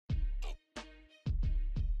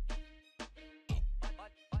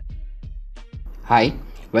Hi,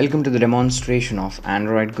 welcome to the demonstration of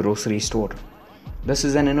Android Grocery Store. This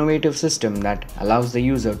is an innovative system that allows the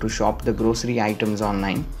user to shop the grocery items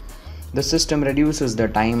online. The system reduces the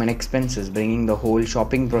time and expenses, bringing the whole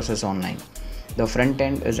shopping process online. The front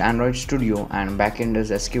end is Android Studio and back end is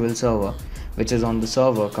SQL Server, which is on the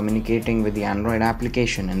server communicating with the Android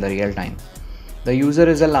application in the real time. The user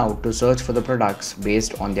is allowed to search for the products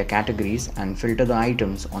based on their categories and filter the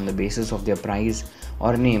items on the basis of their price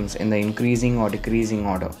or names in the increasing or decreasing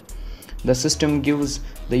order. The system gives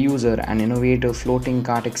the user an innovative floating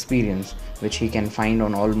cart experience which he can find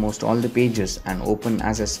on almost all the pages and open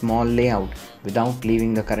as a small layout without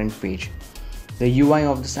leaving the current page. The UI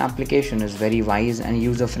of this application is very wise and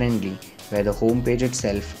user-friendly, where the home page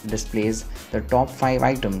itself displays the top 5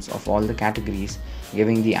 items of all the categories,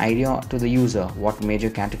 giving the idea to the user what major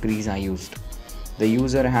categories are used. The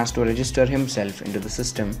user has to register himself into the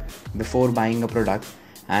system before buying a product,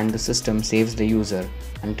 and the system saves the user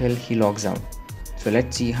until he logs out. So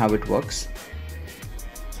let's see how it works.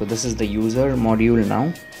 So this is the user module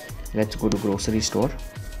now. Let's go to grocery store.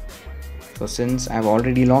 So since I've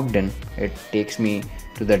already logged in, it takes me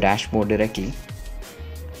to the dashboard directly.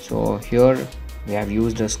 So here we have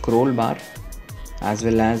used a scroll bar as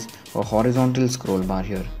well as a horizontal scroll bar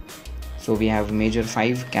here. So we have major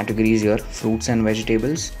 5 categories here: fruits and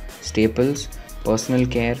vegetables, staples, personal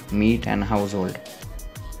care, meat and household.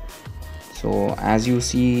 So as you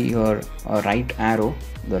see here, a right arrow,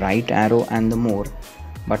 the right arrow and the more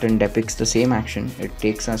button depicts the same action. It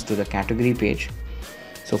takes us to the category page.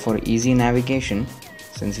 So for easy navigation,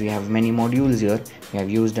 since we have many modules here, we have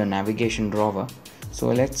used a navigation drawer. So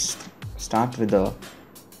let's start with the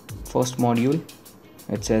first module.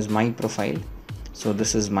 It says my profile. So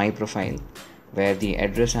this is my profile, where the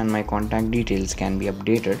address and my contact details can be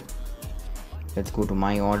updated. Let's go to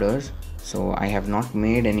my orders. So I have not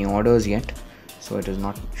made any orders yet, so it is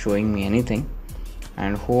not showing me anything.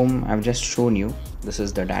 And home, I've just shown you. This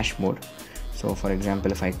is the dashboard. So for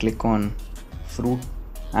example, if I click on fruit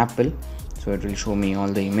apple, so it will show me all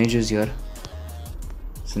the images here.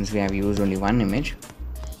 Since we have used only one image,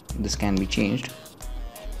 this can be changed.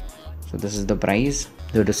 So this is the price,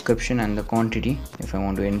 the description and the quantity. If I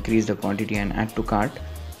want to increase the quantity and add to cart,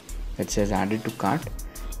 it says added to cart,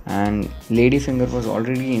 and ladyfinger was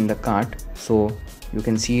already in the cart, so you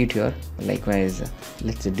can see it here. Likewise,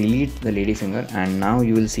 let's delete the ladyfinger, and now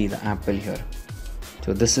you will see the apple here.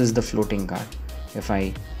 So this is the floating cart. If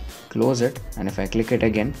I close it and if I click it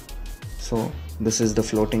again, so this is the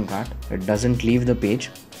floating cart. It doesn't leave the page.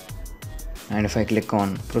 And if I click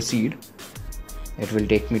on proceed, it will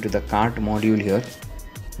take me to the cart module here.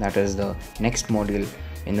 That is the next module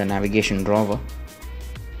in the navigation drawer.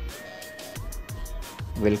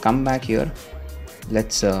 We'll come back here.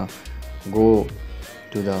 Let's go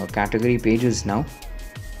to the category pages now.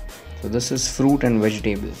 So this is fruit and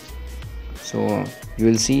vegetables. So you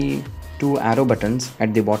will see 2 arrow buttons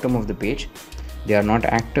at the bottom of the page. They are not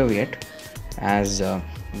active yet, as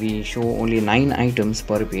we show only 9 items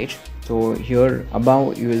per page. So here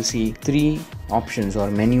above you will see 3 options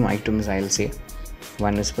or menu items, I'll say.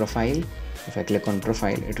 One is profile. If I click on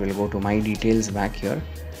profile, it will go to my details back here.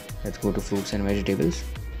 Let's go to fruits and vegetables.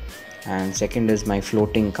 And second is my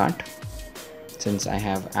floating cart, since I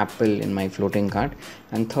have apple in my floating cart.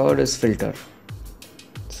 And third is filter.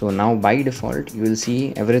 So now by default you will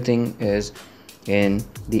see everything is in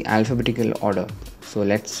the alphabetical order. So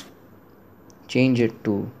let's change it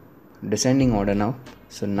to descending order now.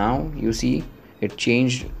 So now you see it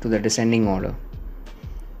changed to the descending order.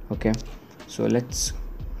 Okay, so let's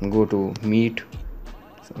go to meat.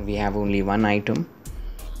 So we have only one item.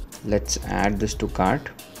 Let's add this to cart.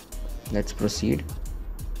 Let's proceed.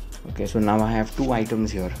 Okay, so now I have 2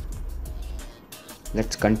 items here.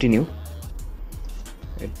 Let's continue.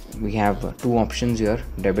 We have 2 options here: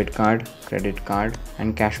 debit card, credit card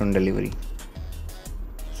and cash on delivery.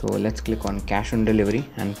 So let's click on cash on delivery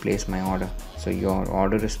and place my order. So your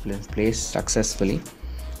order is placed successfully.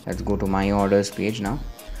 Let's go to my orders page now.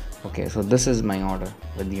 Okay, so this is my order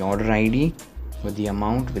with the order ID, with the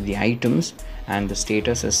amount, with the items, and the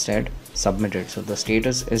status is said submitted. So the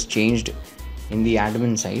status is changed in the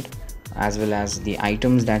admin side, as well as the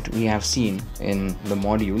items that we have seen in the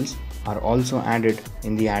modules are also added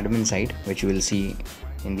in the admin side, which you will see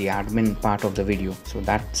in the admin part of the video. So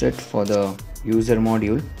that's it for the user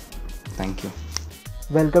module. Thank you.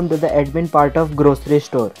 Welcome to the admin part of grocery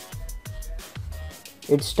store.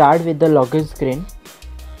 It starts with the login screen.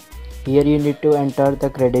 Here you need to enter the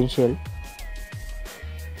credential.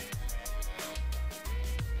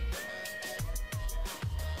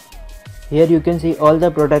 Here you can see all the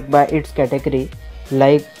product by its category,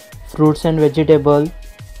 like fruits and vegetable,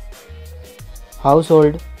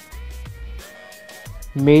 household,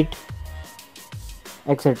 meat,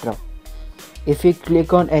 etc. If we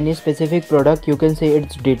click on any specific product, you can see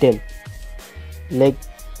its detail, like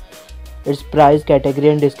its price, category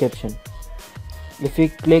and description. If we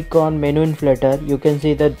click on menu inflator, you can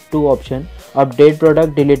see the two options: update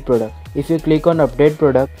product, delete product. If you click on update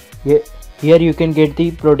product, here you can get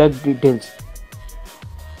the product details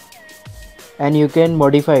and you can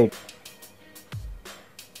modify it.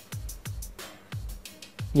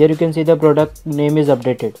 Here you can see the product name is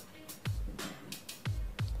updated,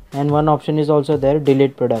 and one option is also there,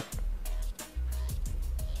 delete product.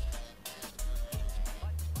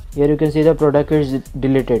 Here you can see the product is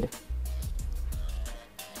deleted.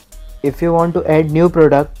 If you want to add new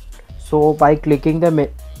product, so by clicking the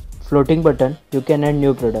floating button, you can add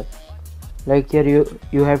new product. Like here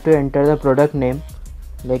you have to enter the product name,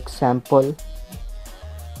 like sample,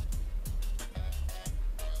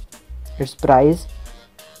 its price.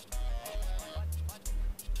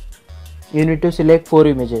 You need to select 4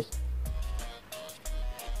 images.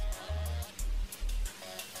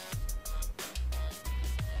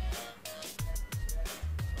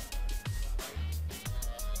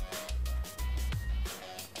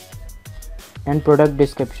 And product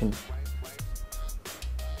description.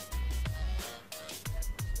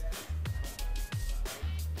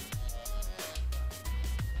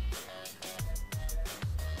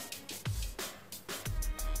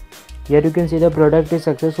 Here you can see the product is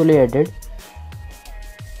successfully added.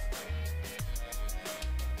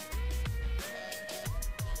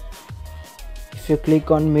 If you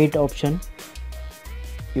click on meat option,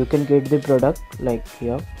 you can get the product like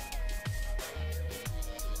here.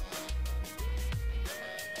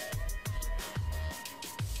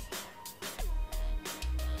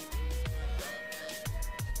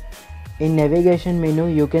 In navigation menu,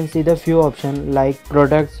 you can see the few options like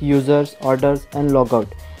products, users, orders and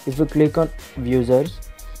logout. If you click on users,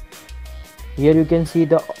 here you can see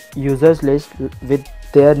the users list with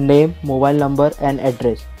their name, mobile number and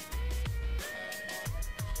address.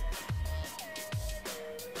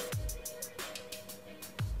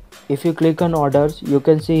 If you click on orders, you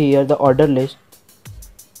can see here the order list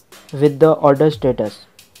with the order status.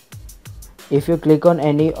 If you click on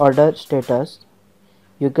any order status,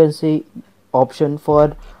 you can see option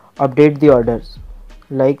for update the orders,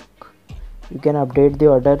 like you can update the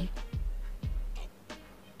order.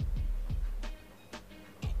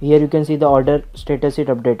 Here you can see the order status is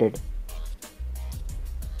updated.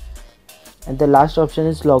 And the last option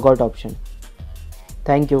is logout option.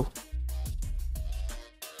 Thank you.